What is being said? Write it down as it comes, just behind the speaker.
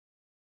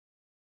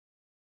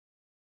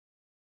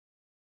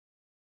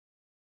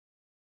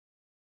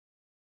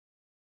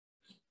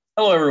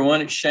Hello, everyone.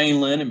 It's Shane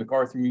Lynn at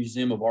MacArthur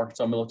Museum of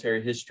Arkansas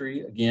Military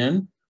History.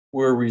 Again,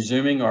 we're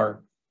resuming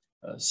our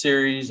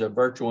series of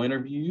virtual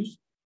interviews.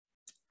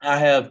 I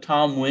have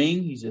Tom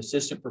Wing. He's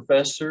Assistant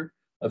Professor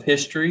of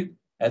History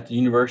at the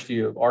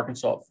University of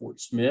Arkansas at Fort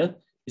Smith.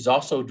 He's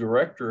also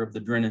Director of the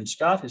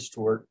Drennen-Scott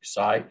Historic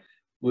Site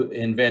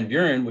in Van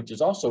Buren, which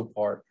is also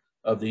part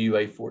of the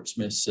UA Fort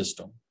Smith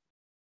system.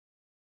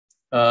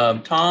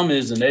 Tom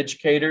is an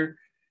educator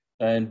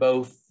in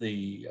both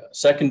the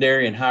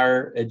secondary and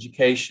higher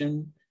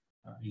education.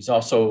 He's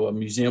also a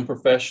museum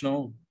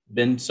professional,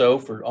 been so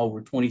for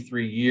over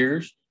 23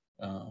 years.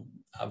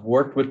 I've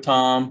worked with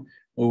Tom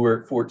when we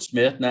were at Fort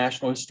Smith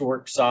National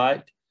Historic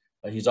Site.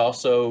 He's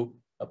also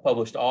a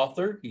published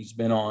author. He's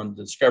been on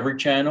the Discovery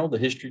Channel, the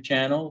History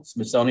Channel,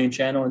 Smithsonian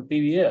Channel, and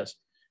PBS.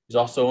 He's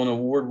also an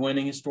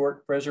award-winning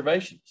historic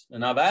preservationist.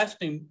 And I've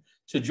asked him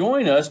to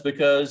join us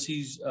because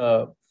he's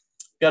got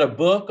a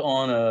book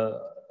on a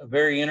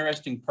very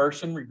interesting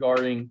person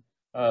regarding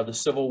the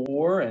Civil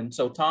War. And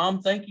so, Tom,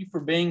 thank you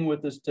for being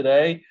with us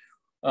today.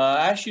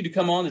 I asked you to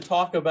come on to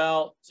talk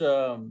about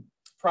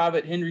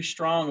Private Henry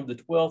Strong of the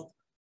 12th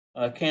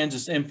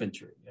Kansas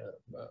Infantry.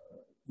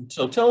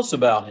 So tell us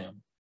about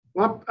him.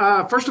 Well,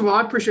 first of all,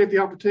 I appreciate the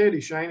opportunity,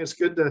 Shane. It's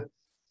good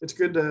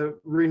to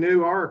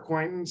renew our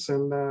acquaintance,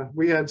 and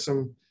we had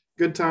some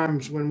good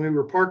times when we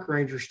were park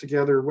rangers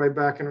together way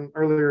back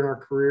earlier in our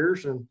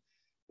careers, and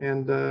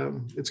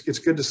it's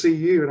good to see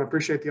you, and I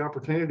appreciate the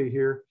opportunity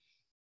here.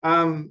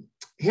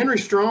 Henry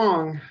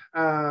Strong,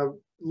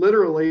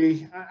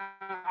 literally,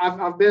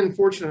 I've been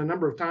fortunate a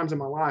number of times in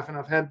my life, and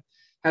I've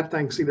had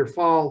things either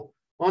fall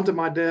onto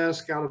my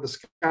desk out of the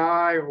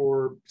sky,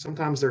 or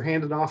sometimes they're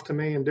handed off to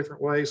me in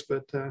different ways.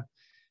 But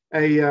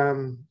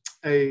a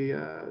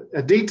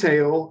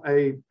detail,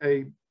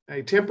 a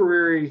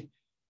temporary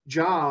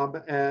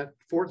job at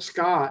Fort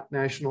Scott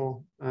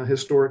National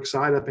Historic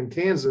Site up in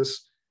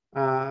Kansas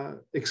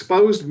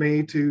exposed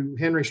me to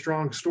Henry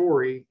Strong's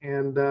story.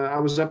 And I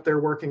was up there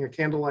working a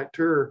candlelight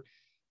tour,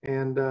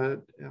 and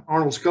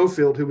Arnold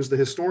Schofield, who was the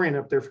historian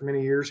up there for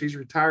many years, he's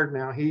retired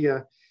now.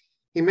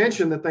 He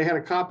mentioned that they had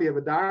a copy of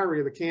a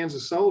diary of a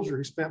Kansas soldier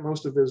who spent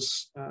most of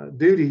his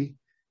duty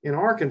in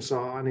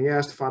Arkansas, and he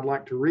asked if I'd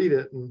like to read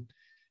it,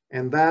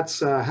 and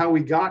that's how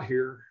we got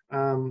here.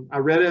 I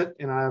read it,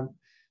 and I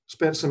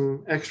spent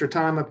some extra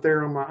time up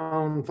there on my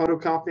own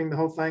photocopying the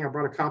whole thing. I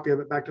brought a copy of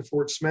it back to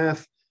Fort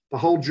Smith, the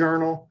whole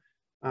journal.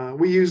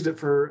 We used it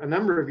for a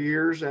number of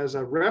years as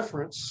a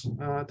reference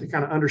to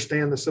kind of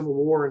understand the Civil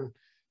War in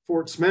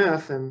Fort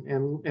Smith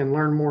and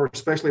learn more,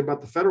 especially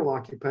about the federal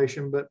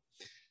occupation. But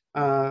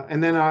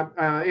and then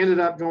I ended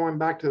up going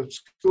back to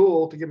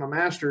school to get my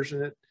master's,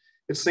 and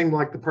it seemed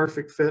like the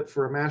perfect fit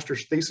for a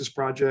master's thesis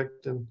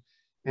project,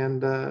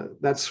 and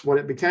that's what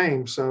it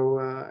became. So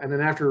and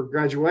then after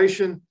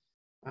graduation,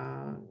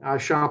 I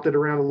shopped it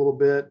around a little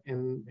bit,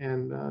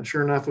 and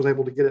sure enough was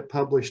able to get it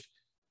published.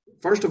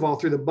 First of all,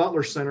 through the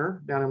Butler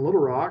Center down in Little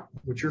Rock,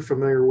 which you're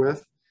familiar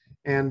with,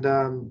 and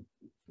then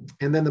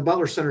the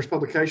Butler Center's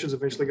publications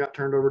eventually got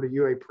turned over to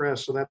UA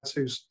Press. So that's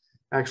who's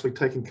actually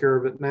taking care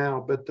of it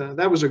now. But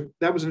that was an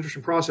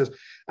interesting process.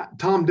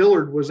 Tom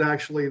Dillard was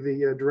actually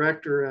the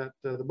director at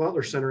the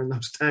Butler Center in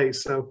those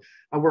days. So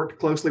I worked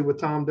closely with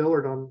Tom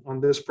Dillard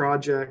on this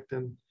project,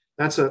 and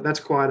that's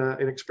quite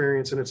an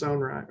experience in its own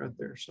right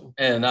there. So.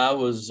 And I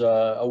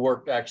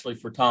worked actually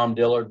for Tom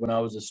Dillard when I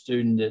was a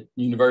student at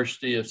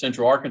University of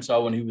Central Arkansas,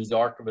 when he was the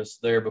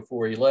archivist there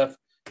before he left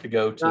to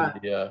go to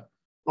the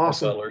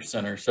awesome. Butler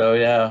Center. So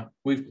yeah,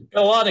 we've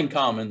got a lot in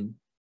common.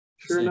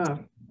 Sure enough.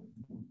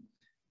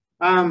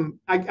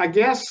 I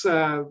guess,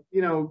 one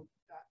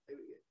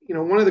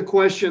of the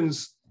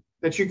questions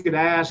that you could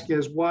ask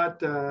is what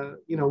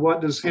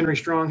does Henry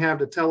Strong have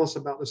to tell us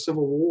about the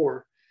Civil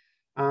War?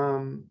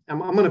 I'm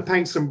going to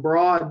paint some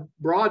broad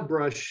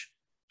brush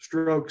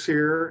strokes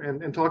here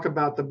and talk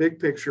about the big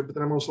picture, but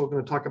then I'm also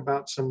going to talk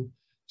about some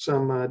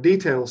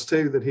details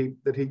too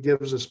that he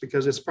gives us,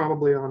 because it's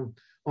probably on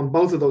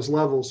both of those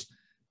levels.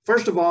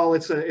 First of all,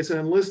 it's an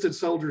enlisted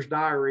soldier's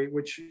diary,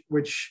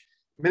 which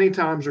many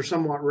times are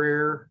somewhat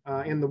rare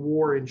in the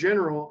war in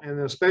general, and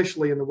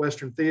especially in the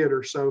Western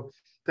theater. So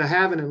to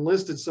have an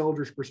enlisted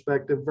soldier's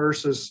perspective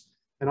versus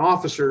an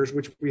officer's,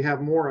 which we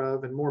have more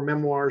of, and more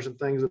memoirs and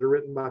things that are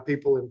written by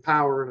people in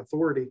power and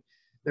authority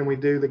than we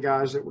do the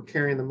guys that were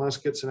carrying the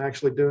muskets and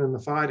actually doing the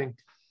fighting.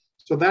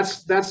 So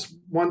that's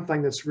one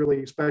thing that's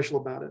really special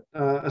about it.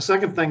 A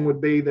second thing would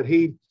be that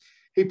he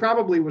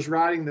probably was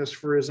writing this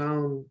for his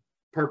own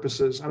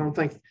purposes. I don't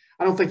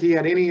think he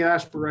had any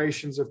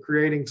aspirations of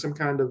creating some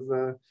kind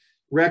of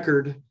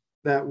record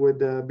that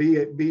would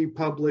be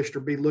published or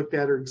be looked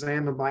at or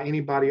examined by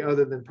anybody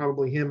other than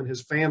probably him and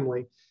his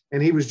family.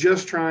 And he was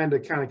just trying to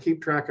kind of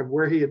keep track of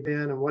where he had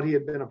been and what he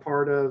had been a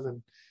part of,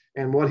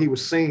 and what he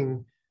was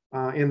seeing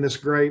in this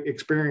great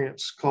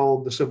experience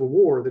called the Civil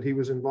War that he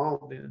was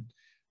involved in.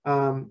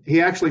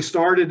 He actually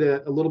started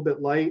it a little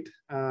bit late.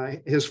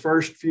 His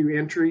first few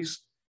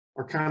entries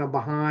are kind of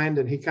behind,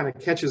 and he kind of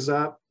catches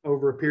up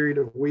over a period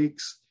of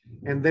weeks.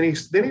 And then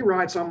he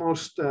writes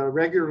almost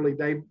regularly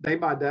day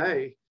by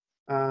day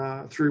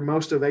through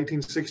most of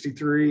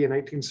 1863 and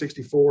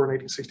 1864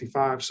 and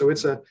 1865. So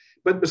it's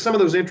but some of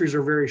those entries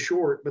are very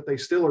short, but they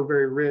still are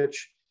very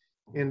rich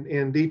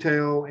in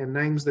detail and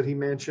names that he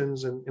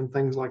mentions and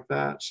things like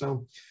that.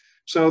 So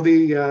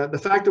the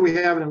fact that we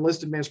have an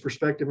enlisted man's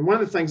perspective, and one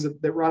of the things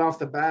that right off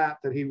the bat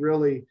that he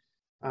really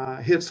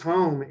hits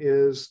home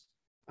is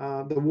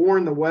the war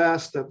in the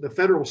West. The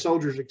federal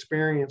soldiers'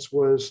 experience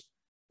was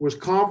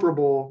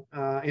comparable,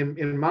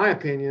 in my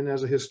opinion,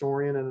 as a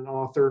historian and an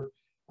author,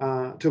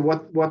 to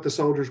what the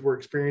soldiers were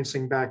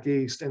experiencing back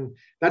east. And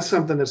that's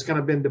something that's kind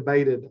of been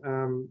debated.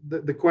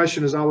 The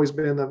question has always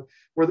been,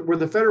 were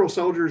the federal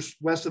soldiers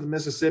west of the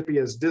Mississippi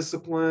as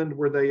disciplined?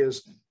 Were they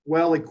as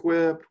well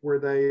equipped? Were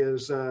they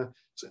as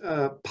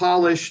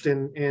polished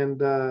and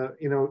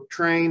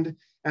trained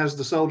as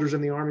the soldiers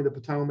in the Army of the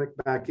Potomac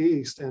back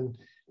east?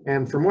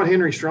 And from what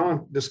Henry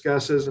Strong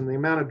discusses, and the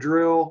amount of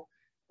drill,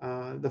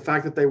 the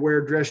fact that they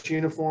wear dress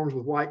uniforms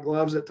with white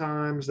gloves at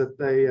times, that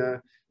they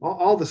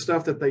all the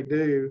stuff that they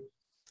do.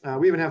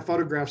 We even have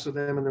photographs of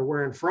them, and they're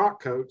wearing frock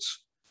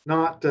coats,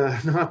 not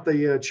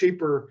the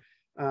cheaper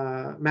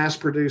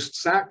mass-produced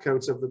sack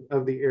coats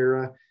of the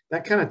era.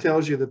 That kind of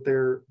tells you that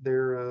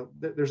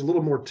there's a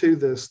little more to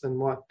this than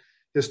what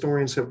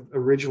historians have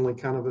originally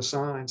kind of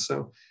assigned.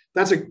 So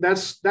that's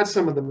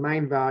some of the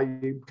main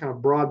value, kind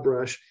of broad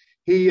brush.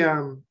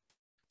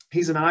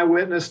 He's an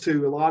eyewitness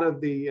to a lot of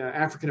the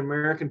African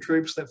American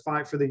troops that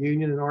fight for the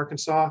Union in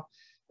Arkansas.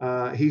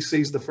 He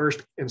sees the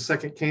 1st and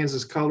 2nd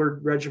Kansas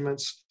Colored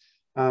Regiments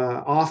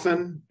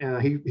often.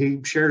 He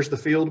shares the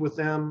field with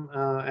them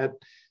down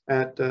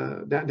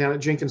at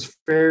Jenkins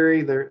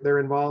Ferry. They're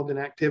involved in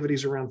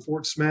activities around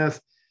Fort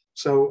Smith.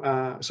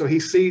 So he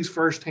sees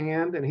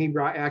firsthand, and he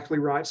actually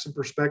writes some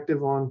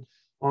perspective on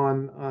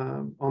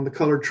the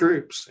colored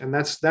troops, and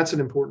that's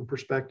an important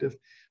perspective.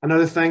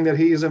 Another thing that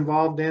he is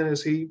involved in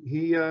is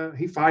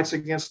he fights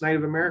against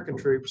Native American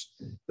troops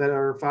that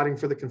are fighting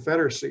for the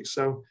Confederacy.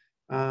 So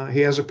he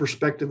has a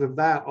perspective of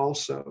that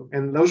also,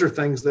 and those are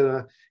things that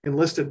an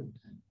enlisted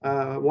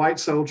white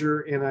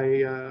soldier in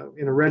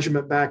a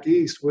regiment back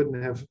east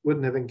wouldn't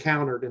have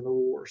encountered in the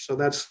war. So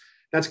that's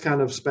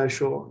kind of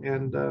special,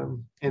 and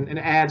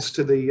adds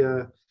to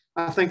the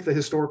I think the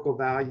historical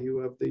value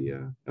of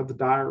the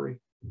diary.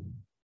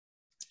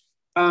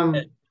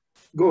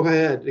 Go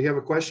ahead. Do you have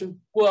a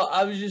question? Well,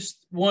 I was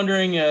just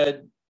wondering,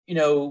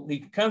 he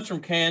comes from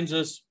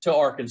Kansas to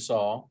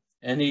Arkansas,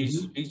 and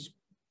he's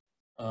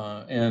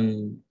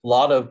in a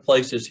lot of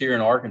places here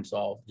in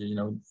Arkansas,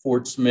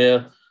 Fort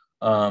Smith.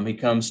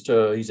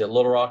 He's at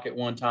Little Rock at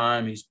one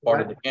time. He's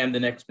part of the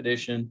Camden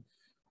expedition.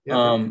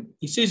 Yep.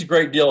 He sees a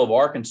great deal of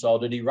Arkansas.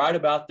 Did he write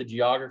about the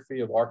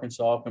geography of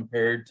Arkansas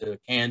compared to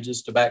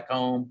Kansas, to back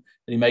home?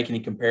 Did he make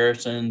any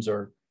comparisons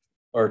or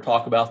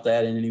talk about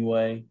that in any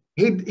way?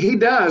 He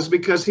does,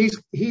 because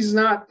he's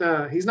not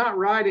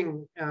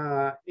riding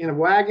in a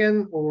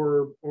wagon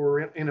or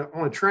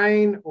on a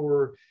train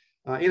or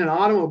in an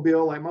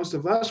automobile like most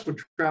of us would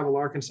travel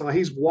Arkansas.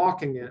 He's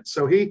walking it.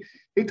 So he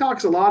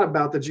talks a lot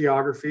about the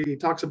geography. He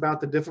talks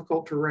about the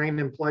difficult terrain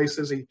in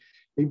places.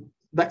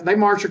 They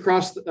march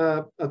across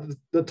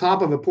the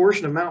top of a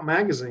portion of Mount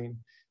Magazine,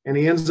 and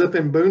he ends up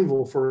in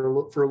Boonville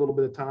for a little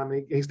bit of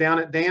time. He's down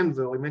at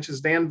Danville. He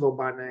mentions Danville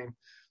by name,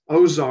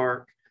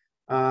 Ozark,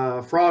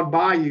 Frog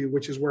Bayou,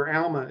 which is where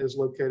Alma is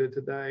located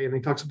today. And he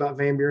talks about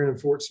Van Buren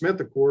and Fort Smith,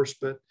 of course,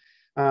 but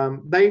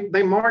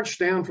they march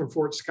down from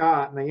Fort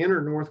Scott, and they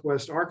enter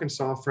northwest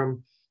Arkansas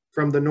from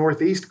the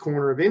northeast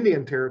corner of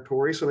Indian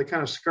Territory. So they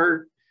kind of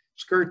skirt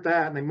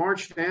that, and they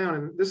march down.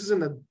 And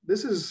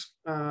this is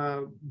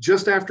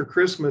just after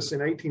Christmas in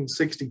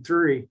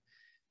 1863,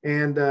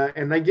 and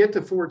they get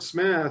to Fort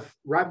Smith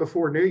right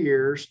before New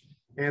Year's,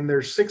 and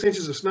there's 6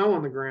 inches of snow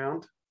on the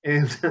ground.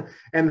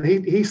 And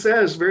he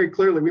says very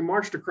clearly, we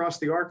marched across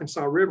the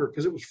Arkansas River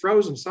because it was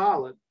frozen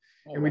solid,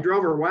 and we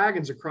drove our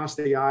wagons across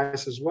the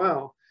ice as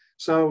well.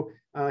 So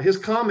his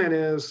comment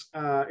is,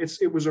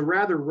 it was a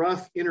rather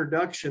rough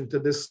introduction to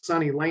this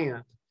sunny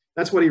land.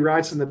 That's what he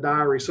writes in the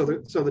diary. So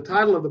the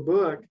title of the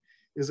book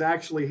is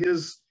actually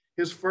his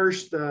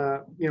first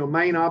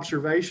main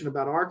observation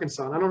about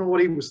Arkansas. And I don't know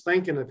what he was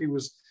thinking, if he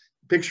was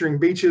picturing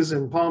beaches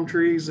and palm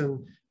trees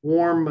and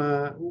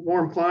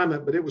warm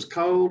climate, but it was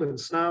cold and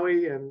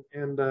snowy, and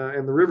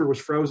the river was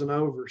frozen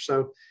over.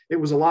 So it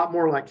was a lot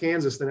more like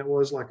Kansas than it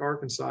was like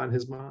Arkansas in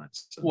his mind.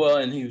 So. Well,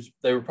 and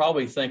they were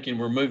probably thinking,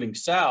 we're moving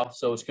south,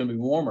 so it's going to be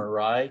warmer,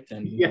 right?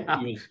 And yeah,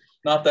 he was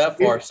not that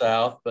far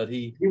south, but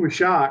he was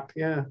shocked.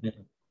 Yeah.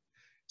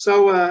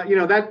 So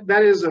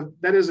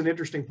that is an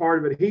interesting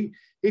part of it.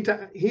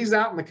 He's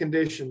out in the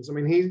conditions. I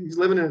mean, he's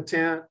living in a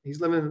tent.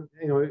 He's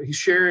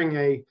sharing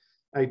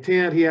a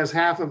tent. He has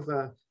half of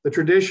the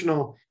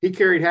traditional. He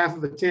carried half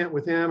of the tent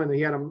with him, and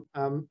he had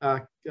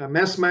a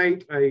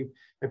messmate,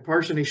 a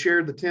person he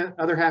shared the tent,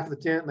 other half of the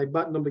tent, and they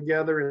buttoned them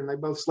together, and they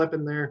both slept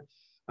in there.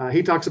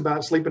 He talks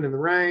about sleeping in the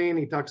rain.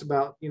 He talks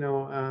about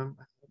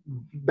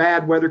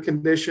bad weather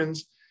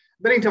conditions.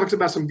 Then he talks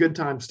about some good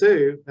times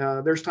too.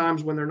 There's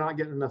times when they're not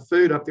getting enough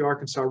food up the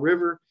Arkansas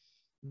River.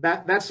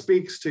 That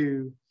speaks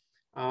to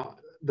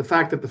the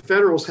fact that the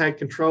Federals had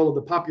control of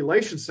the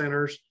population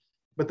centers,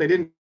 but they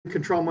didn't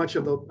control much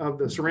of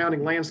the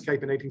surrounding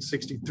landscape in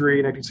 1863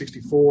 and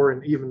 1864,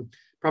 and even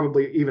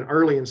probably even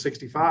early in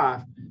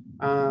 65.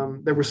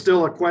 There was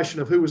still a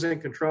question of who was in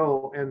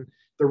control, and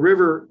the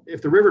river,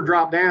 if the river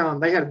dropped down,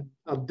 they had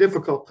a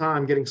difficult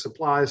time getting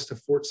supplies to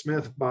Fort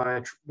Smith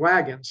by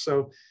wagons.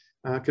 So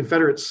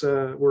Confederates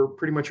were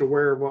pretty much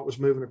aware of what was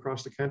moving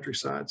across the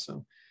countryside.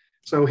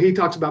 So he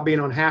talks about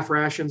being on half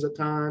rations at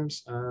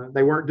times.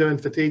 They weren't doing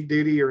fatigue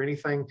duty or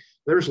anything.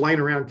 They were just laying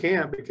around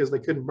camp because they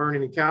couldn't burn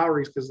any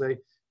calories because they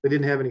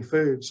didn't have any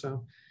food.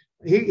 So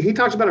he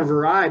talks about a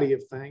variety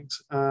of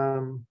things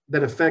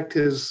that affect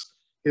his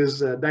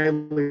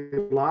daily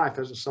life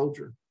as a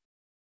soldier.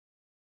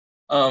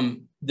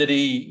 Did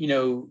he,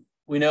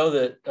 we know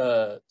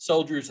that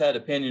soldiers had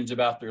opinions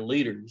about their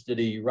leaders. Did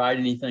he write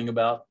anything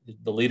about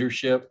the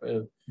leadership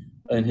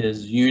in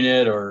his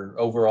unit or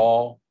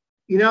overall?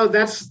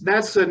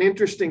 That's an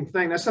interesting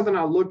thing. That's something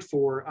I looked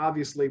for.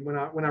 Obviously, when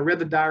I read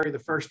the diary the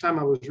first time,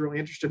 I was really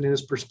interested in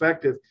his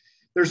perspective.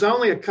 There's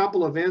only a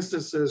couple of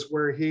instances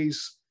where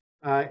he's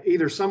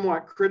either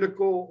somewhat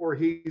critical or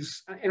and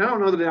I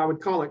don't know that I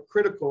would call it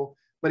critical,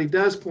 but he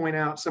does point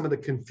out some of the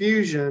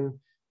confusion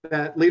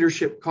that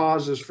leadership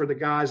causes for the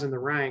guys in the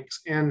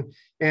ranks. And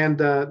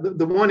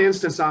the one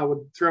instance I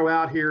would throw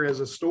out here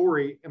as a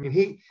story, I mean,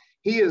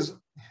 he is,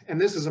 and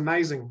this is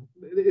amazing.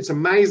 It's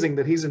amazing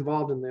that he's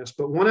involved in this,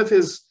 but one of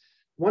his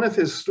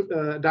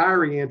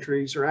diary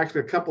entries, or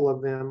actually a couple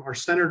of them, are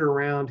centered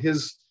around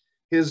his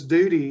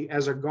duty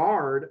as a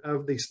guard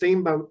of the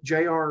steamboat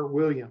J.R.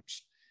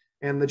 Williams.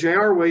 And the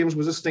J.R. Williams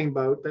was a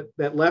steamboat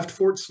that left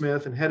Fort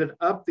Smith and headed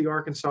up the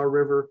Arkansas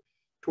River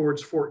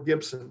towards Fort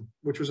Gibson,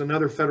 which was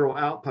another federal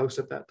outpost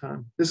at that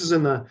time. This is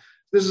in the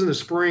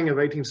spring of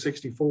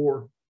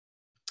 1864.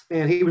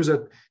 And he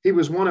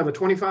was one of a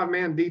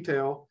 25-man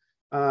detail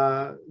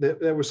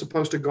that was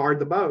supposed to guard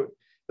the boat.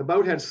 The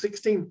boat had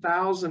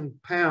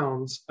 16,000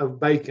 pounds of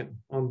bacon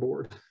on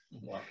board.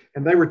 Wow.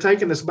 And they were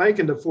taking this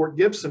bacon to Fort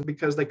Gibson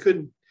because they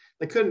couldn't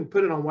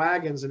put it on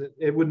wagons, and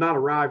it would not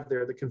arrive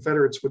there. The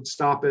Confederates would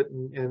stop it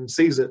and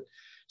seize it.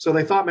 So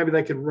they thought maybe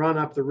they could run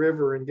up the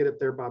river and get it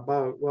there by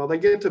boat. Well, they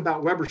get to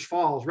about Weber's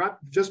Falls, right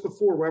just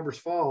before Weber's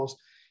Falls,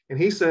 and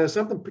he says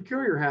something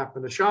peculiar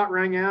happened. A shot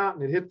rang out,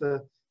 and it hit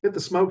the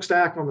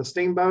smokestack on the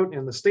steamboat,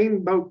 and the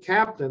steamboat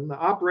captain, the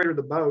operator of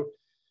the boat,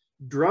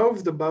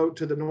 drove the boat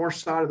to the north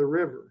side of the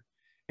river.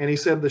 And he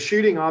said the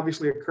shooting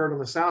obviously occurred on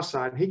the south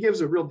side. And he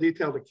gives a real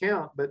detailed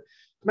account, but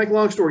to make a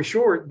long story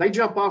short, they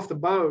jump off the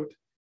boat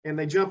and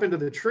they jump into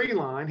the tree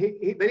line.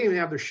 They didn't even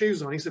have their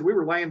shoes on. He said, we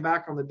were laying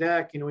back on the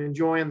deck,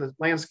 enjoying the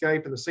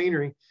landscape and the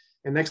scenery.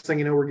 And next thing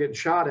you know, we're getting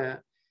shot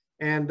at.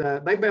 And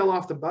they bail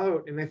off the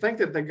boat, and they think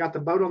that they've got the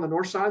boat on the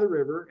north side of the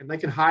river and they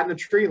can hide in the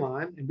tree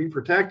line and be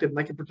protected, and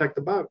they can protect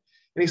the boat.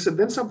 And he said,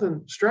 then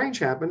something strange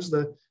happens.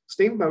 The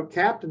steamboat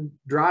captain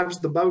drives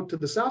the boat to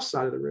the south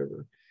side of the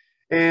river.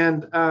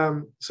 And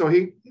so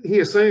he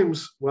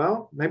assumes,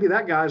 well, maybe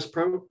that guy's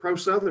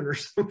pro-Southern or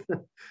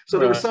something. So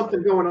there was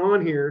something going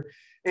on here.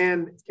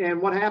 And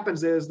what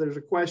happens is there's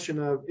a question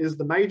of,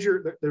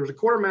 there was a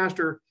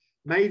quartermaster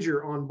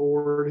major on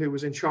board who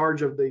was in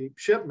charge of the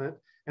shipment.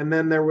 And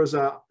then there was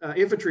a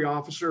infantry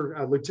officer,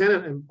 a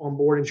lieutenant on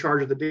board in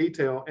charge of the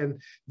detail.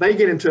 And they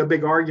get into a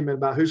big argument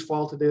about whose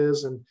fault it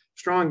is. And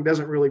Strong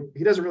doesn't really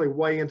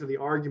weigh into the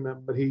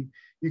argument, but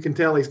you can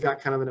tell he's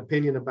got kind of an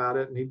opinion about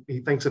it. And he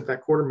thinks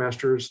that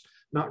quartermaster is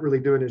not really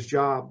doing his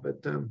job.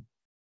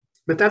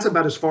 But that's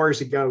about as far as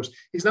he goes.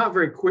 He's not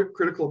very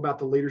critical about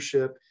the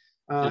leadership.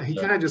 He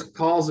kind of just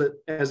calls it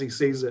as he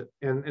sees it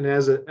and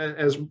as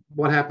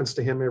what happens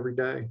to him every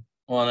day.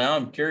 Well, now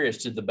I'm curious,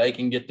 did the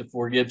bacon get to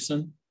Fort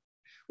Gibson?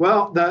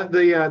 Well,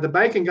 the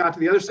bacon got to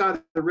the other side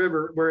of the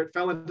river, where it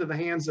fell into the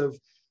hands of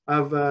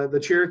the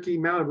Cherokee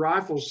Mounted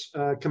Rifles,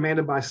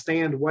 commanded by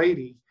Stand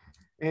Watie.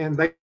 And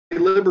they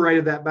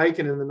liberated that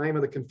bacon in the name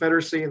of the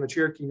Confederacy and the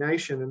Cherokee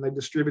Nation, and they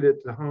distributed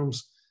it to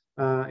homes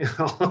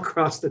all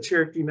across the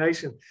Cherokee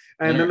Nation.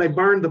 And then they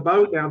burned the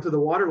boat down to the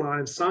waterline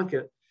and sunk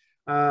it.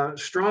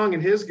 Strong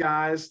and his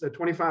guys, the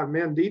 25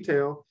 men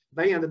detail,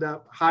 they ended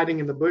up hiding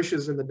in the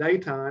bushes in the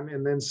daytime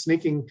and then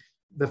sneaking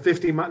they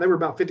were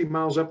about 50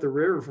 miles up the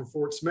river from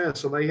Fort Smith.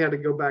 So they had to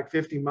go back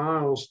 50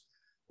 miles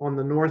on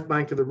the north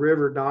bank of the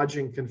river,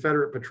 dodging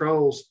Confederate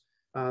patrols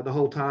the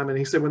whole time. And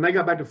he said when they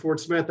got back to Fort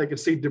Smith, they could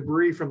see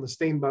debris from the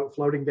steamboat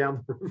floating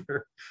down the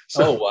river.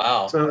 So, oh,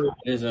 wow. So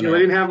they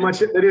didn't have much,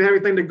 they didn't have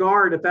anything to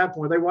guard at that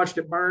point. They watched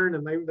it burn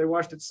and they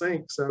watched it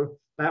sink. So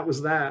that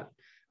was that.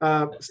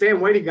 Stan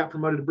Watie got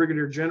promoted to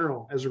brigadier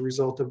general as a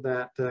result of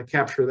that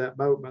capture of that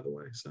boat, by the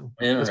way. So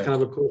that's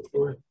kind of a cool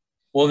story.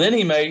 Well, then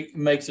he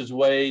makes his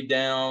way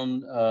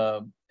down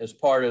as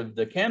part of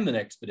the Camden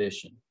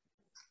expedition.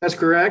 That's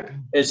correct.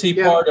 Is he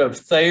part of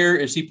Thayer?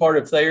 Is he part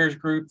of Thayer's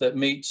group that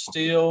meets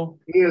Steele?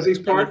 He is. He's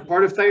part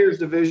of Thayer's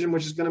division,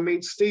 which is going to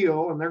meet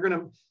Steele, and they're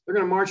going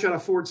to march out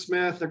of Fort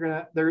Smith.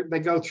 They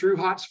go through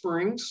Hot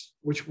Springs,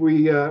 which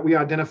we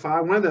identify.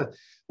 One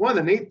of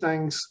the neat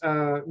things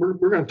we're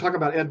going to talk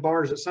about Ed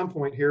Bars at some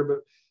point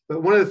here, but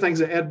But one of the things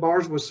that Ed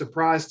Bars was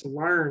surprised to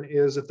learn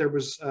is that there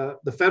was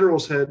the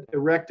Federals had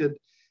erected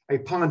a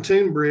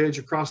pontoon bridge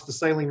across the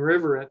Saline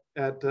River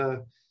at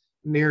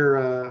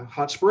near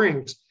Hot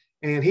Springs,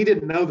 and he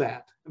didn't know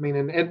that. I mean,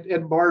 and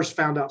Ed Bars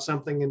found out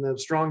something in the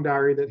Strong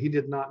Diary that he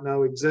did not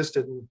know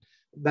existed, and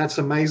that's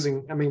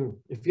amazing. I mean,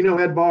 if you know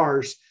Ed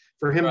Bars,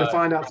 for him to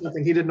find out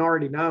something he didn't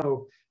already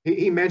know,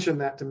 he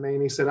mentioned that to me,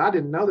 and he said, "I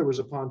didn't know there was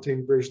a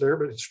pontoon bridge there,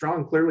 but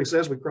Strong clearly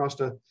says we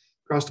crossed a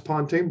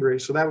pontoon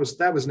bridge." So that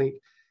was neat.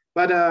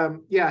 But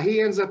yeah,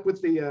 he ends up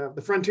with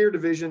the Frontier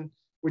Division,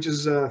 which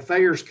is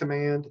Thayer's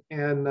command,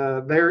 and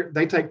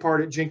they take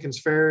part at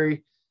Jenkins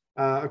Ferry.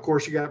 Of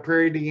course, you got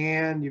Prairie du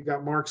Chien, you've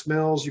got Marks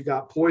Mills, you've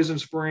got Poison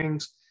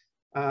Springs.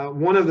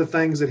 One of the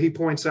things that he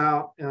points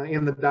out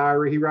in the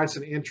diary, he writes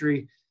an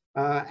entry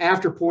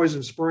after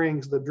Poison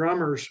Springs, the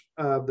drummers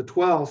of the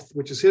 12th,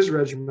 which is his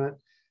regiment,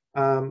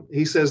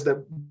 he says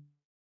that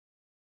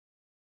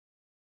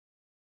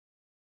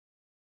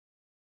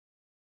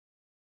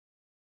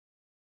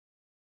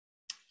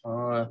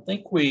I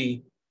think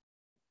we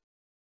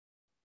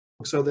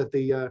so that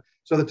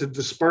to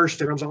disperse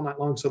the drums all night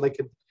long so they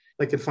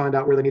could find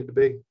out where they need to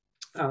be.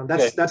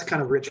 That's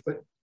kind of rich,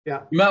 but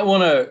yeah. You might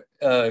want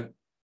to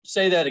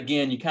say that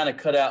again. You kind of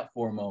cut out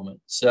for a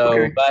moment. So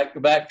okay.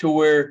 back to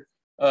where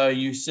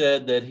you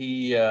said that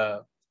he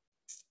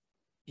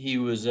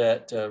was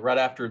at right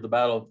after the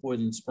Battle of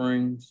Poison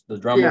Springs, the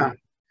drummer. Yeah.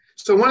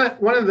 So one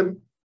of the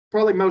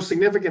probably most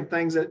significant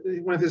things that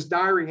one of his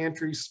diary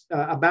entries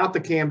about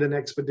the Camden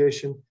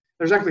expedition,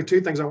 there's actually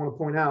two things I want to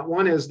point out.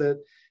 One is that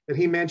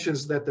he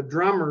mentions that the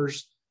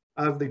drummers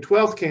of the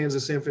 12th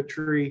Kansas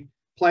Infantry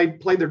played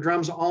their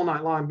drums all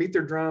night long, beat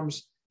their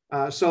drums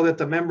so that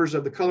the members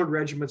of the colored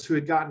regiments who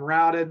had gotten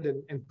routed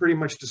and pretty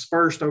much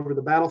dispersed over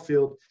the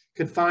battlefield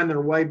could find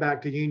their way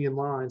back to Union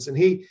lines. And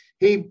he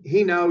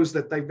knows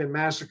that they've been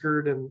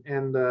massacred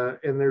and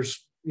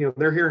there's,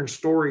 they're hearing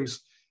stories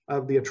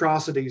of the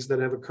atrocities that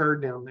have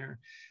occurred down there.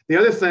 The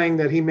other thing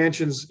that he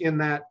mentions in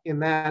that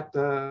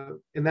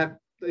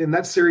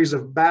series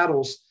of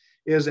battles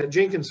is at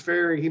Jenkins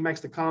Ferry, he makes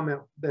the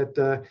comment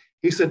that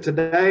he said,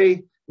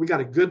 "Today we got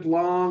a good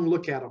long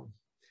look at them."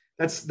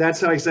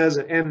 That's how he says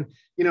it. And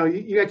you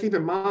got to keep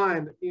in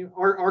mind,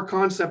 our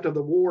concept of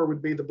the war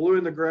would be the blue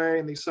and the gray,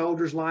 and these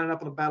soldiers lining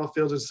up on the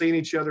battlefields and seeing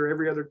each other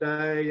every other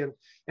day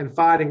and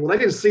fighting. Well, they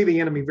didn't see the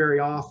enemy very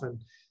often.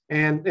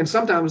 And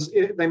sometimes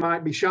they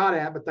might be shot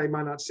at, but they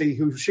might not see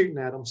who's shooting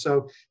at them.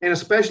 So, and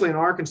especially in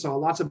Arkansas,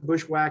 lots of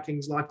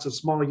bushwhackings, lots of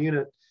small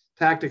unit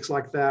tactics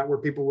like that, where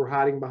people were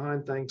hiding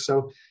behind things.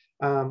 So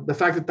the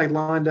fact that they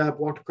lined up,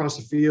 walked across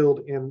the field,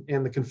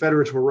 and the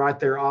Confederates were right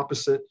there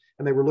opposite,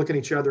 and they were looking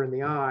each other in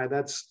the eye,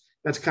 that's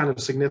kind of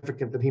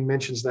significant that he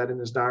mentions that in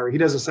his diary. He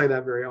doesn't say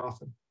that very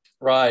often.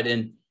 Right.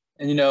 And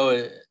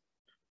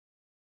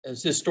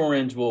as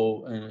historians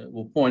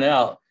will point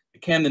out, the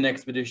Camden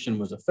expedition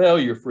was a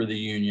failure for the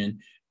Union,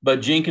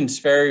 but Jenkins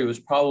Ferry was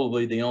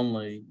probably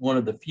one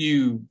of the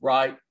few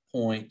bright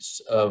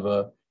points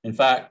of, in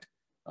fact,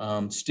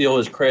 still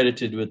is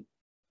credited with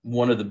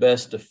one of the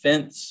best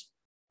defense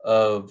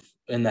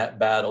in that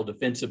battle,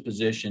 defensive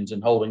positions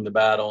and holding the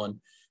battle and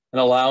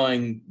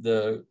allowing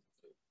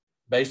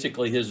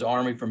basically his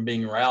army from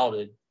being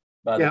routed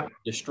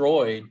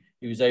destroyed.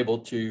 He was able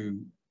to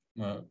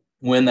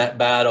win that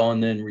battle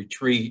and then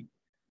retreat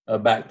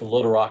back to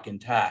Little Rock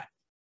intact.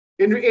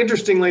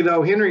 Interestingly,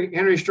 though,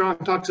 Henry Strong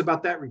talks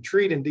about that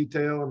retreat in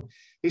detail, and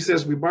he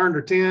says we burned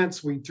our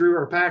tents, we threw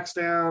our packs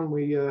down,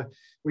 we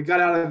got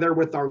out of there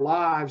with our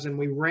lives, and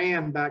we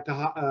ran back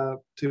to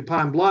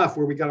Pine Bluff,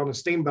 where we got on a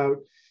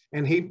steamboat.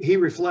 And he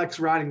reflects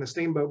riding the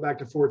steamboat back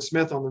to Fort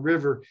Smith on the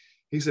river.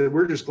 He said,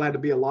 "We're just glad to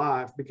be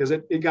alive," because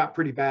it got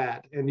pretty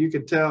bad, and you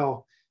could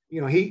tell.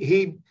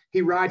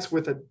 He writes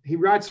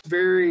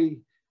very,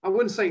 I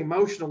wouldn't say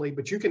emotionally,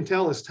 but you can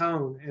tell his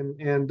tone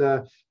and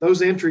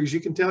those entries, you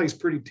can tell he's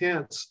pretty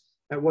tense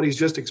at what he's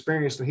just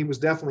experienced, and he was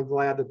definitely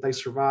glad that they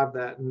survived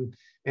that,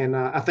 and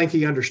I think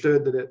he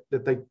understood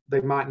that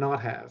they might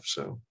not have.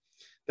 So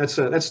that's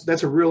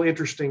a real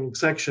interesting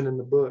section in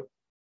the book.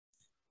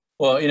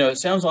 Well, it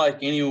sounds like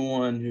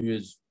anyone who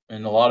is,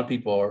 and a lot of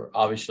people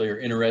are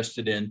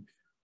interested in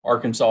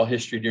Arkansas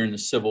history during the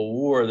Civil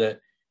War,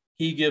 that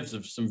he gives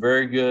of some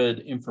very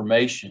good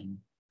information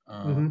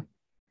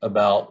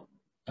about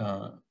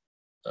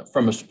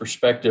from a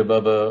perspective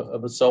of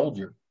a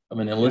soldier, of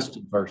an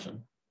enlisted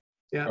person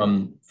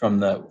from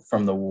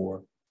the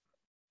war.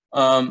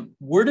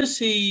 Where does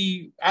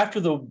he, after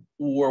the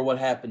war, what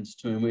happens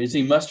to him? Is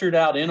he mustered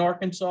out in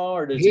Arkansas,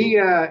 or does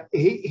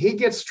he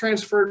gets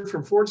transferred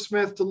from Fort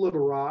Smith to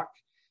Little Rock,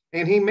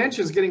 and he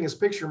mentions getting his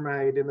picture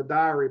made in the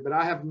diary, but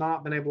I have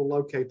not been able to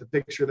locate the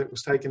picture that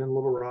was taken in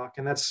Little Rock,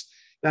 and that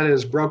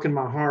has broken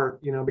my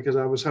heart, because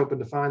I was hoping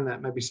to find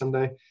that maybe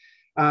someday.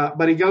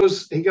 But he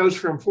goes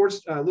from Fort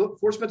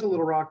Smith to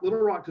Little Rock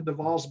to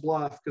Devall's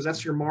Bluff, because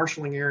that's your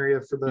marshaling area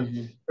for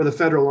the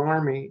Federal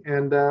Army,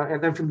 and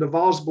then from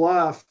Devall's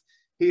Bluff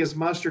he is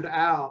mustered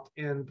out,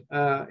 and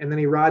then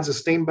he rides a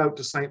steamboat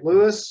to St.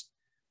 Louis,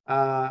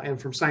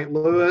 And from St.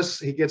 Louis,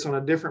 he gets on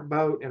a different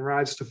boat and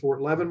rides to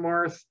Fort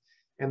Leavenworth.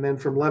 And then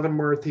from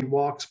Leavenworth, he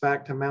walks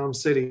back to Mound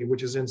City,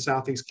 which is in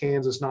southeast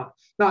Kansas,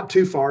 not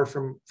too far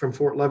from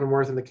Fort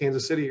Leavenworth in the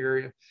Kansas City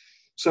area.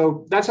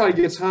 So that's how he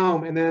gets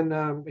home. And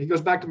then he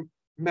goes back to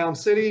Mound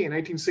City in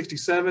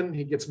 1867.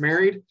 He gets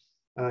married.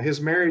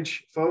 His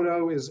marriage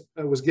photo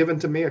was given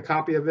to me, a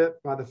copy of it,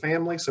 by the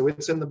family. So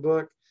it's in the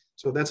book.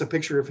 So that's a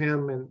picture of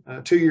him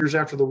in 2 years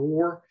after the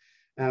war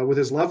with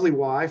his lovely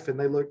wife. And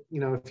they look,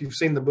 if you've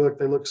seen the book,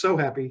 they look so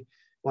happy,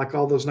 like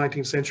all those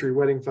 19th century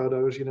wedding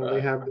photos. Right.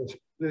 They have this,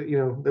 they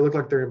look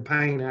like they're in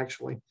pain,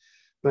 actually.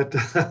 But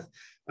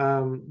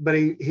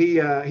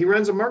he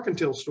runs a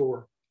mercantile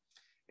store.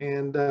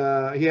 And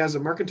he has a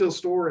mercantile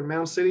store in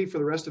Mound City for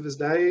the rest of his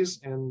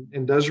days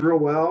and does real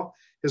well.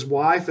 His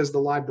wife is the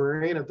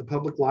librarian at the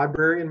public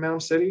library in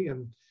Mound City,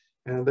 and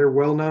they're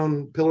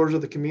well-known pillars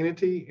of the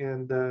community.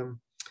 And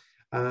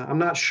I'm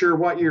not sure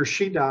what year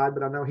she died,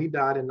 but I know he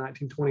died in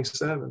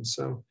 1927.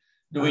 So,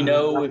 do we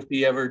know if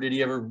did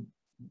he ever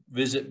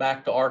visit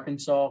back to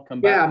Arkansas?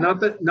 Come back? Yeah,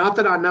 not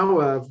that I know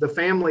of. The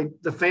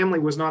family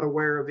was not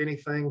aware of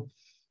anything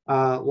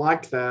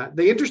like that.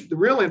 The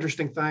real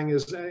interesting thing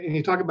is, and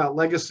you talk about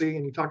legacy,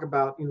 and you talk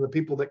about the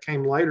people that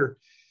came later.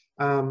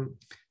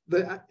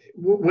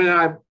 When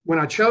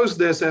I chose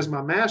this as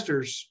my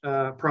master's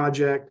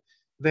project,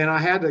 then I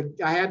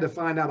had to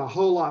find out a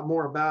whole lot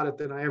more about it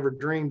than I ever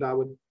dreamed I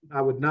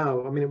would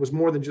know. I mean, it was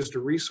more than just a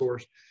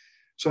resource.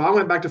 So I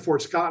went back to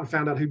Fort Scott and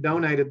found out who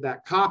donated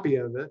that copy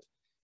of it.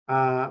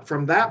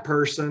 From that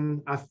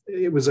person,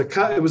 it was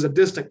a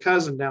distant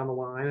cousin down the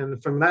line,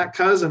 and from that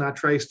cousin, I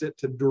traced it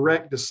to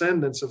direct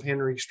descendants of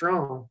Henry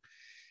Strong,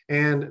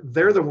 and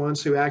they're the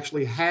ones who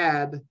actually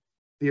had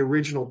the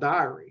original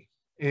diary.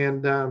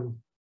 And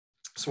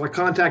so I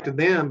contacted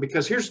them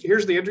because this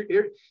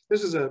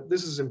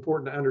is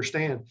important to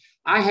understand.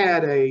 I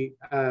had a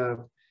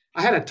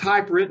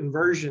typewritten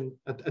version,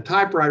 a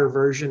typewriter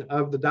version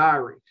of the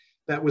diary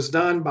that was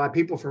done by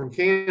people from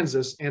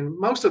Kansas, and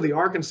most of the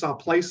Arkansas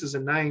places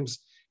and names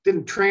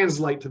didn't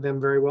translate to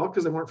them very well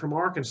because they weren't from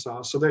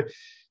Arkansas.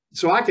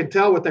 So I could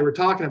tell what they were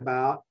talking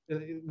about.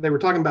 They were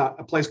talking about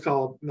a place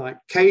called like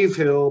Cave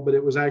Hill, but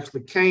it was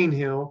actually Cane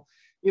Hill,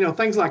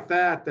 things like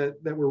that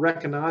were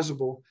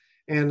recognizable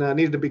and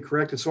needed to be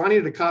corrected. So I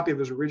needed a copy of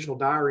his original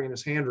diary in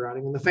his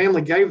handwriting, and the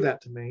family gave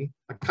that to me,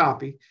 a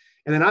copy.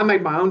 And then I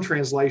made my own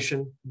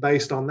translation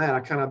based on that. I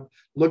kind of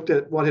looked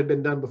at what had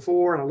been done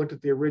before, and I looked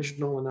at the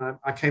original, and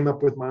I came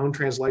up with my own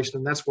translation,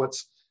 and that's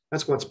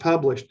what's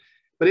published.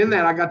 But in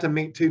that, I got to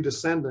meet two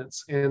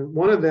descendants, and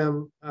one of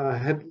them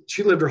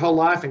she lived her whole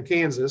life in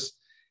Kansas,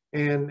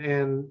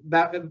 and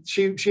that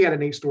she had a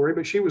neat story,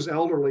 but she was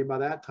elderly by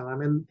that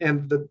time,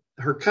 and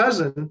her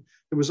cousin,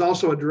 who was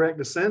also a direct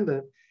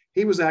descendant,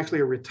 he was actually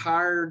a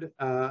retired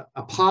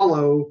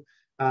Apollo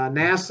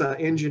NASA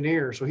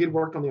engineer. So he'd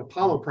worked on the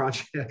Apollo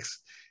projects,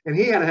 and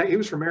he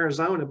was from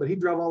Arizona, but he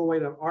drove all the way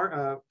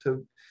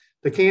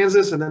to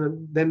Kansas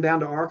and then down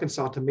to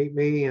Arkansas to meet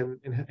me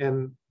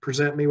and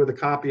present me with a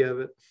copy of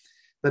it.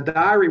 The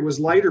diary was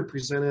later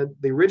presented.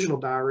 The original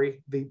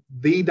diary,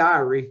 the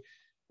diary,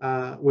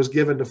 was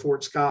given to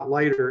Fort Scott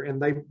later,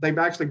 and they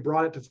actually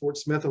brought it to Fort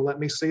Smith and let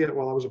me see it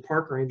while I was a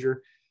park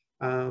ranger,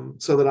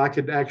 so that I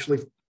could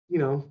actually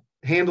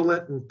handle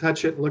it and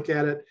touch it and look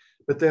at it.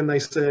 But then they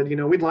said,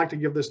 we'd like to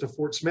give this to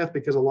Fort Smith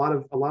because a lot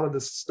of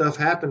this stuff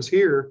happens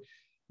here.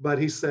 But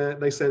they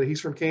said he's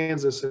from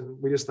Kansas, and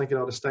we just think it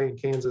ought to stay in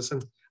Kansas.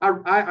 And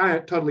I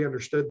totally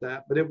understood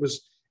that. But it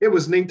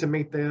was neat to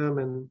meet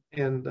them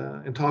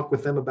and talk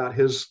with them about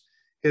his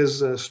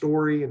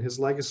story and his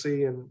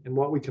legacy and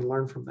what we can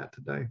learn from that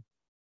today.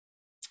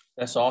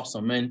 That's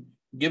awesome. And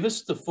give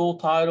us the full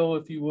title,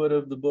 if you would,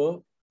 of the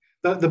book.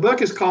 The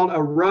book is called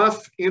A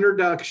Rough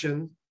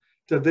Introduction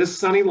to This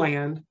Sunny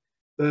Land,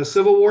 the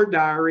Civil War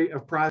Diary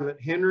of Private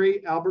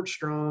Henry Albert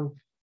Strong,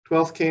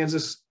 12th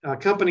Kansas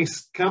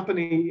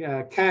Company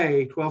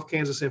K, 12th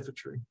Kansas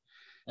Infantry.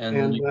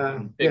 And you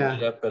can pick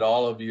it up at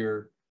all of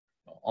your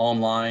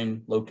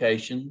online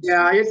locations.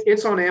 Yeah,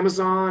 it's on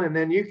Amazon, and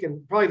then you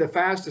can probably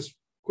the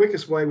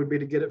quickest way would be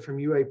to get it from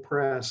UA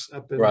Press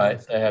up in. Right,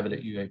 they have it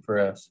at UA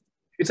Press.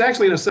 It's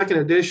actually in a second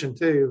edition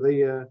too.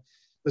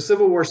 The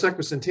Civil War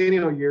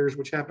Sesquicentennial years,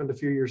 which happened a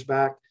few years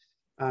back,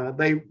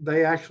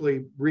 they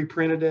actually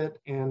reprinted it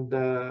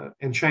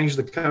and changed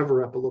the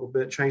cover up a little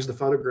bit, changed the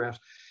photographs.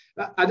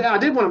 I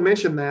did want to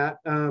mention that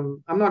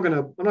I'm not going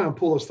to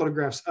pull those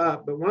photographs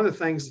up, but one of the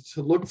things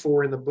to look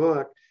for in the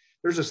book,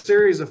 there's a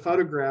series of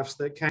photographs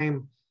that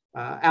came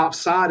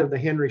outside of the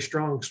Henry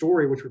Strong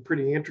story, which were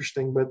pretty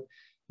interesting.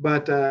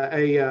 But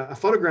a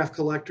photograph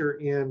collector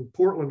in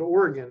Portland,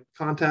 Oregon,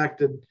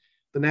 contacted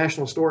the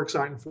National Historic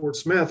Site in Fort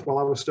Smith while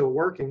I was still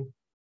working,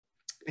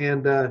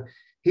 and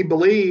he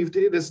believed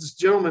this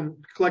gentleman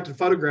collected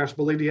photographs.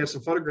 Believed he had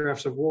some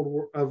photographs of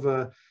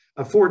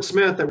of Fort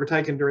Smith that were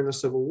taken during the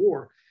Civil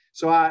War.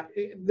 So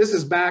this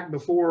is back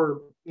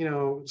before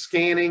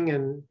scanning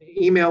and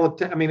email.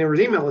 I mean, there was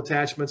email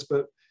attachments,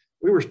 but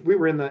we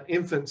were in the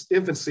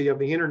infancy of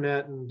the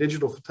internet and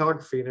digital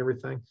photography and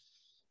everything.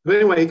 But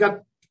anyway, he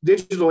got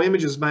digital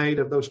images made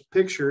of those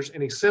pictures,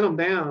 and he sent them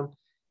down.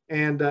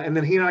 And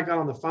then he and I got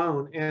on the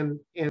phone, and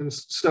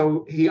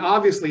so he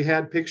obviously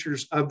had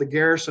pictures of the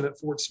garrison at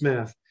Fort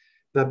Smith,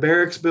 the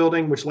barracks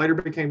building, which later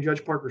became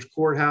Judge Parker's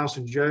courthouse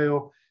and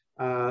jail.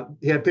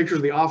 He had pictures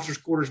of the officers'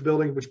 quarters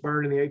building, which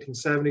burned in the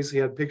 1870s. He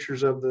had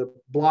pictures of the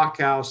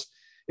blockhouse.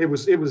 It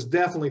was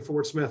definitely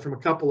Fort Smith from a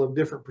couple of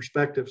different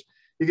perspectives.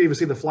 You could even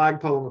see the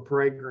flagpole on the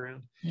parade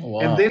ground. Oh, wow.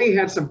 And then he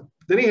had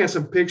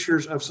some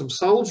pictures of some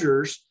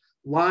soldiers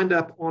lined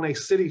up on a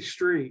city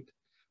street.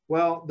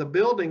 Well, the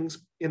buildings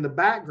in the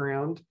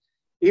background,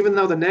 even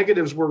though the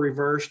negatives were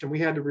reversed and we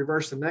had to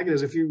reverse the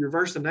negatives, if you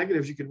reverse the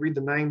negatives, you could read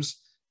the names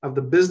of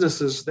the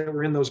businesses that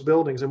were in those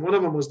buildings. And one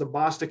of them was the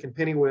Bostic and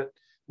Pennywitt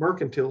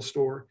Mercantile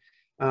Store.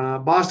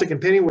 Bostic and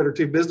Pennywitt are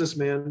two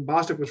businessmen.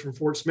 Bostic was from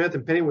Fort Smith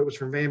and Pennywitt was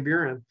from Van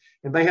Buren.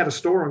 And they had a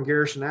store on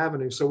Garrison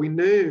Avenue. So we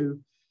knew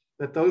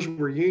that those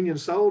were Union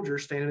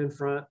soldiers standing in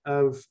front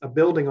of a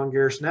building on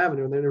Garrison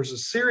Avenue. And then there was a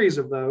series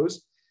of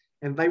those,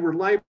 and they were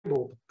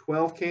labeled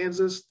 12th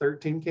Kansas,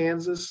 13th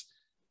Kansas,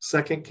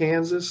 2nd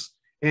Kansas,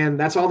 and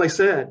that's all they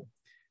said.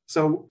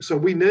 So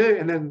we knew,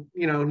 and then,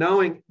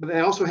 knowing, but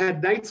they also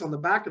had dates on the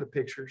back of the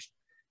pictures.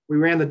 We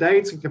ran the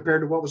dates and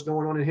compared to what was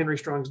going on in Henry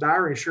Strong's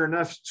diary. And sure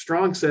enough,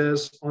 Strong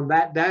says on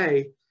that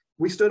day,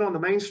 we stood on the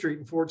main street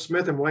in Fort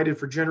Smith and waited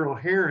for General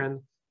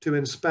Herron to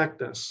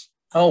inspect us.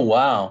 Oh,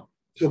 wow.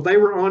 So they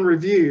were on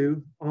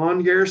review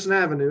on Garrison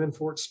Avenue in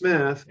Fort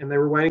Smith, and they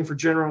were waiting for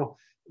General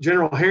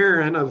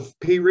Herron of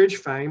Pea Ridge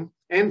fame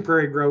and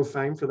Prairie Grove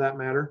fame, for that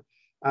matter,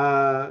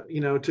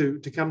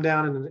 to come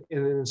down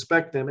and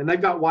inspect them. And they've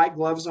got white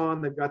gloves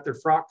on. They've got their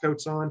frock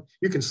coats on.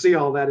 You can see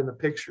all that in the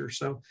picture.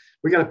 So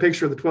we got a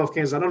picture of the 12th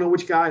Kansas. I don't know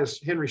which guy is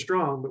Henry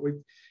Strong, but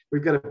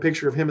we've got a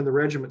picture of him in the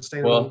regiment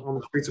standing on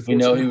the streets of Fort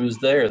Smith. He was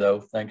there, though,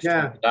 thanks to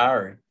the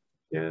diary.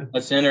 Yeah.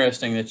 That's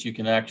interesting that you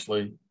can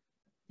actually,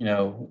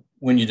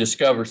 when you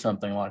discover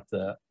something like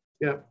that.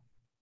 Yeah.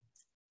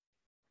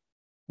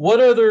 What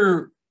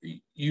other,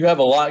 you have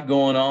a lot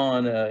going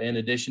on in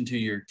addition to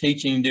your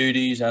teaching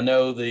duties. I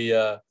know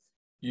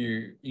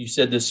you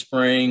said this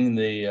spring,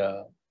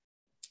 the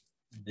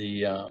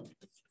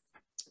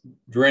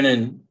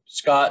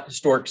Drennen-Scott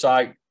Historic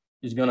Site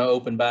is going to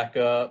open back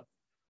up.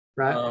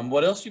 Right.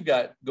 What else you've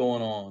got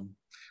going on?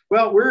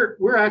 Well,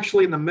 we're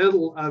actually in the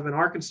middle of an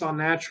Arkansas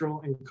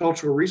Natural and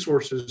Cultural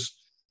Resources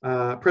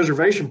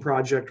preservation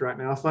project right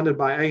now, funded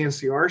by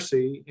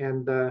ANCRC,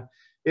 and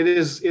it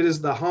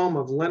is the home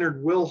of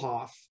Leonard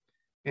Wilhoff.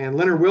 And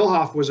Leonard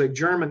Wilhoff was a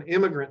German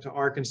immigrant to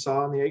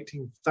Arkansas in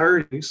the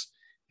 1830s.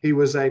 He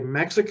was a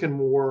Mexican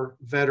War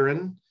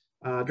veteran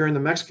during the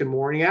Mexican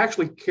War, and he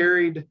actually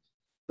carried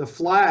the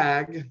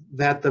flag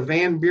that the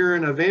Van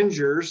Buren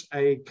Avengers,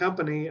 a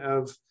company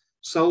of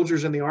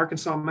soldiers in the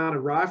Arkansas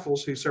Mounted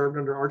Rifles who served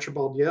under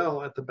Archibald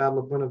Yell at the Battle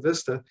of Buena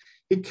Vista,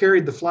 he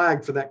carried the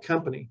flag for that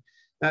company.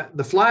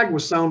 The flag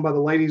was sewn by the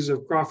ladies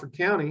of Crawford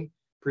County,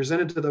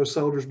 presented to those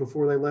soldiers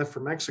before they left for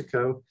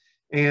Mexico.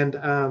 And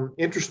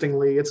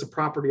interestingly, it's a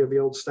property of the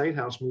old State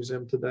House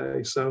Museum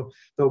today. So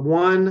the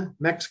one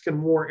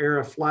Mexican War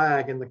era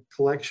flag in the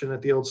collection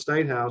at the old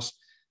State House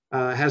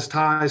has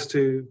ties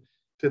to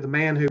the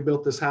man who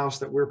built this house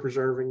that we're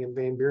preserving in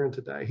Van Buren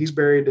today. He's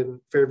buried in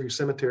Fairview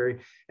Cemetery.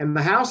 And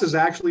the house is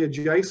actually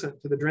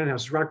adjacent to the Drennen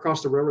House. It's right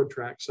across the railroad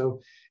track.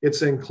 So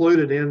it's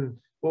included in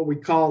what we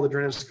call the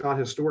Drennen-Scott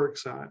Historic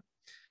Site.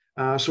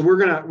 So we're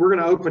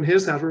gonna open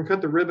his house. We're gonna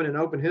cut the ribbon and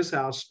open his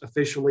house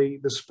officially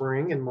this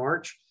spring in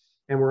March.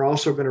 And we're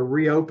also going to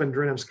reopen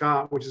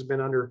Drennen-Scott, which has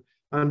been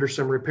under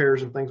some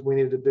repairs and things we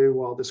needed to do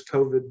while this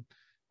COVID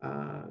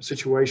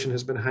situation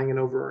has been hanging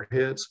over our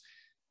heads.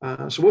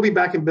 So we'll be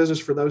back in business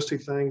for those two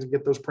things and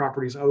get those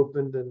properties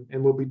opened,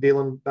 and we'll be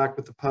dealing back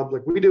with the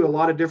public. We do a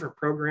lot of different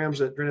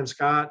programs at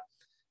Drennen-Scott.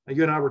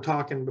 You and I were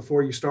talking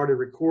before you started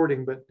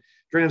recording, but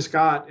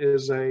Drennen-Scott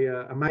is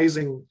a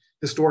amazing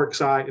historic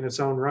site in its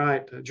own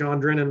right.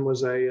 John Drennen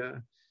was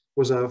an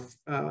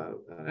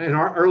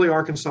early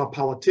Arkansas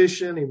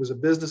politician. He was a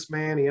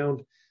businessman. He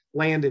owned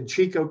land in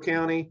Chico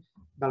County,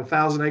 about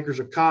 1,000 acres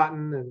of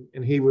cotton,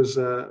 and he was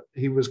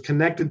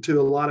connected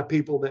to a lot of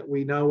people that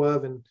we know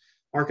of in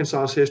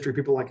Arkansas's history,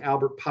 people like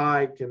Albert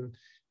Pike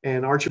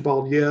and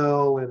Archibald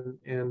Yell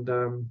and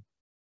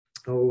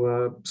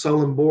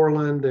Solon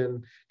Borland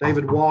and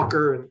David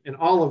Walker, and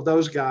all of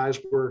those guys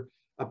were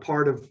a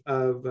part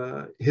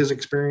of his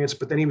experience.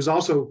 But then he was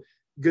also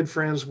good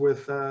friends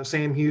with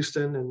Sam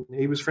Houston, and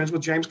he was friends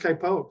with James K.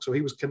 Polk. So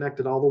he was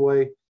connected all the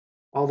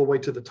way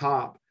to the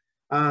top.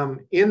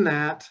 In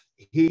that,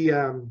 he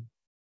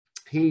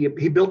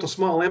built a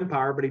small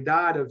empire, but he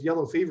died of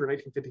yellow fever in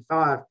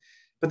 1855.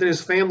 But then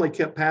his family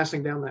kept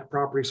passing down that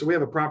property. So we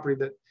have a property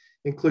that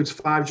includes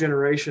 5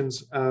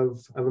 generations of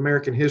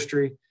American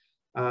history,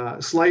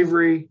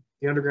 slavery,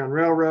 the Underground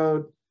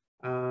Railroad,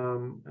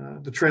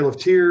 the Trail of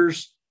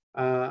Tears,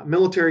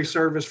 military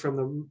service from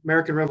the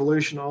American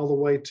Revolution all the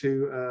way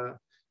to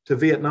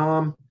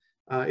Vietnam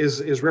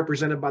is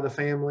represented by the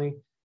family.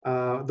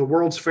 The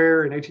World's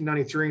Fair in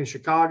 1893 in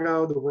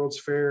Chicago, the World's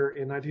Fair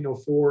in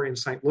 1904 in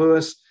St.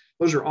 Louis,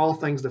 those are all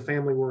things the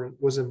family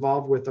was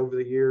involved with over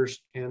the years.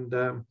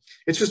 And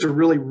it's just a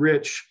really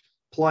rich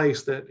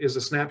place that is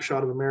a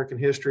snapshot of American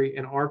history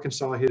and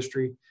Arkansas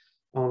history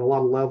on a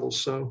lot of levels.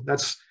 So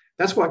that's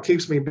what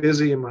keeps me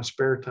busy in my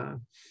spare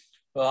time.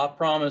 Well, I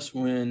promise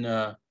when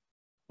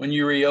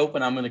you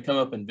reopen, I'm going to come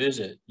up and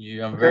visit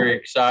you. I'm Okay. very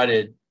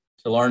excited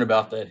to learn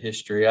about that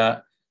history.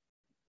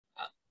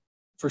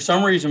 For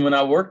some reason, when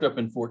I worked up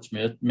in Fort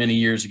Smith many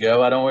years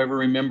ago, I don't ever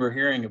remember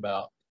hearing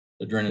about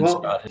the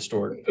Drennen-Scott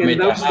Historic. I mean,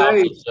 the house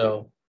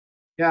itself.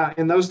 Yeah,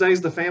 in those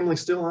days, the family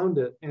still owned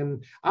it.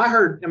 And I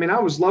heard, I mean, I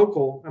was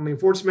local. I mean,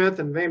 Fort Smith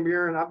and Van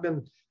Buren,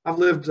 I've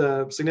lived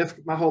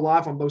significant my whole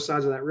life on both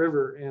sides of that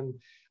river. And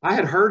I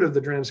had heard of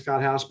the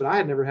Drennen-Scott house, but I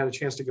had never had a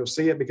chance to go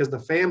see it because the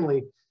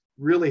family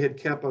really had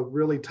kept a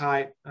really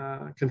tight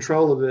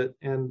control of it.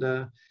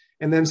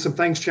 And then some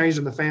things changed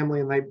in the family,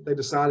 and they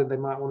decided they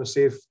might want to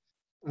see if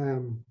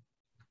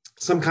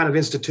some kind of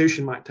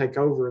institution might take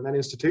over. And that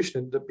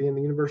institution ended up being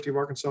the University of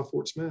Arkansas,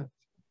 Fort Smith.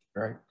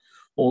 Right.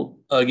 Well,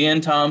 again,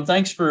 Tom,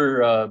 thanks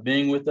for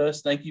being with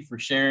us. Thank you for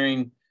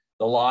sharing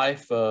the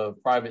life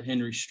of Private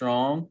Henry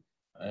Strong.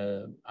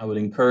 I would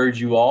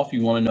encourage you all, if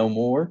you want to know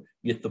more,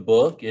 get the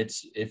book.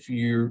 If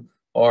you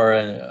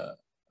are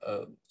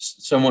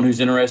someone who's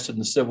interested in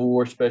the Civil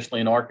War,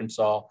 especially in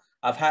Arkansas,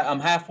 I'm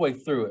halfway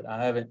through it.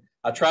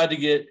 I tried to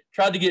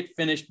get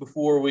finished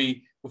before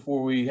we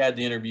had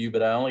the interview,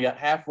 but I only got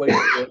halfway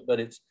through it. But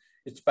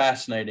it's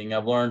fascinating.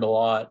 I've learned a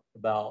lot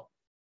about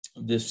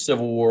this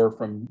Civil War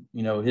from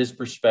his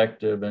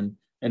perspective and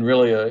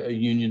really a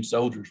Union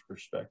soldier's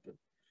perspective.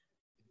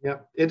 Yeah,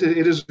 it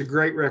is a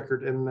great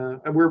record, and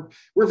we're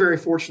very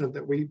fortunate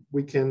that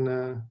we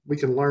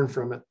can learn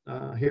from it.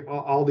 Here,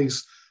 all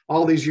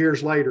these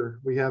years later,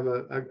 we have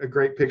a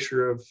great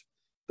picture of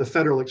the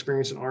federal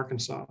experience in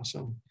Arkansas.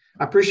 So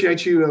I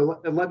appreciate you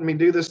letting me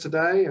do this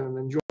today,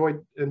 and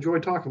enjoy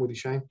talking with you,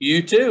 Shane.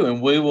 You too,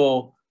 and we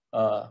will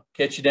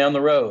catch you down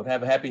the road.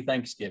 Have a happy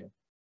Thanksgiving.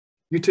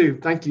 You too.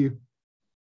 Thank you.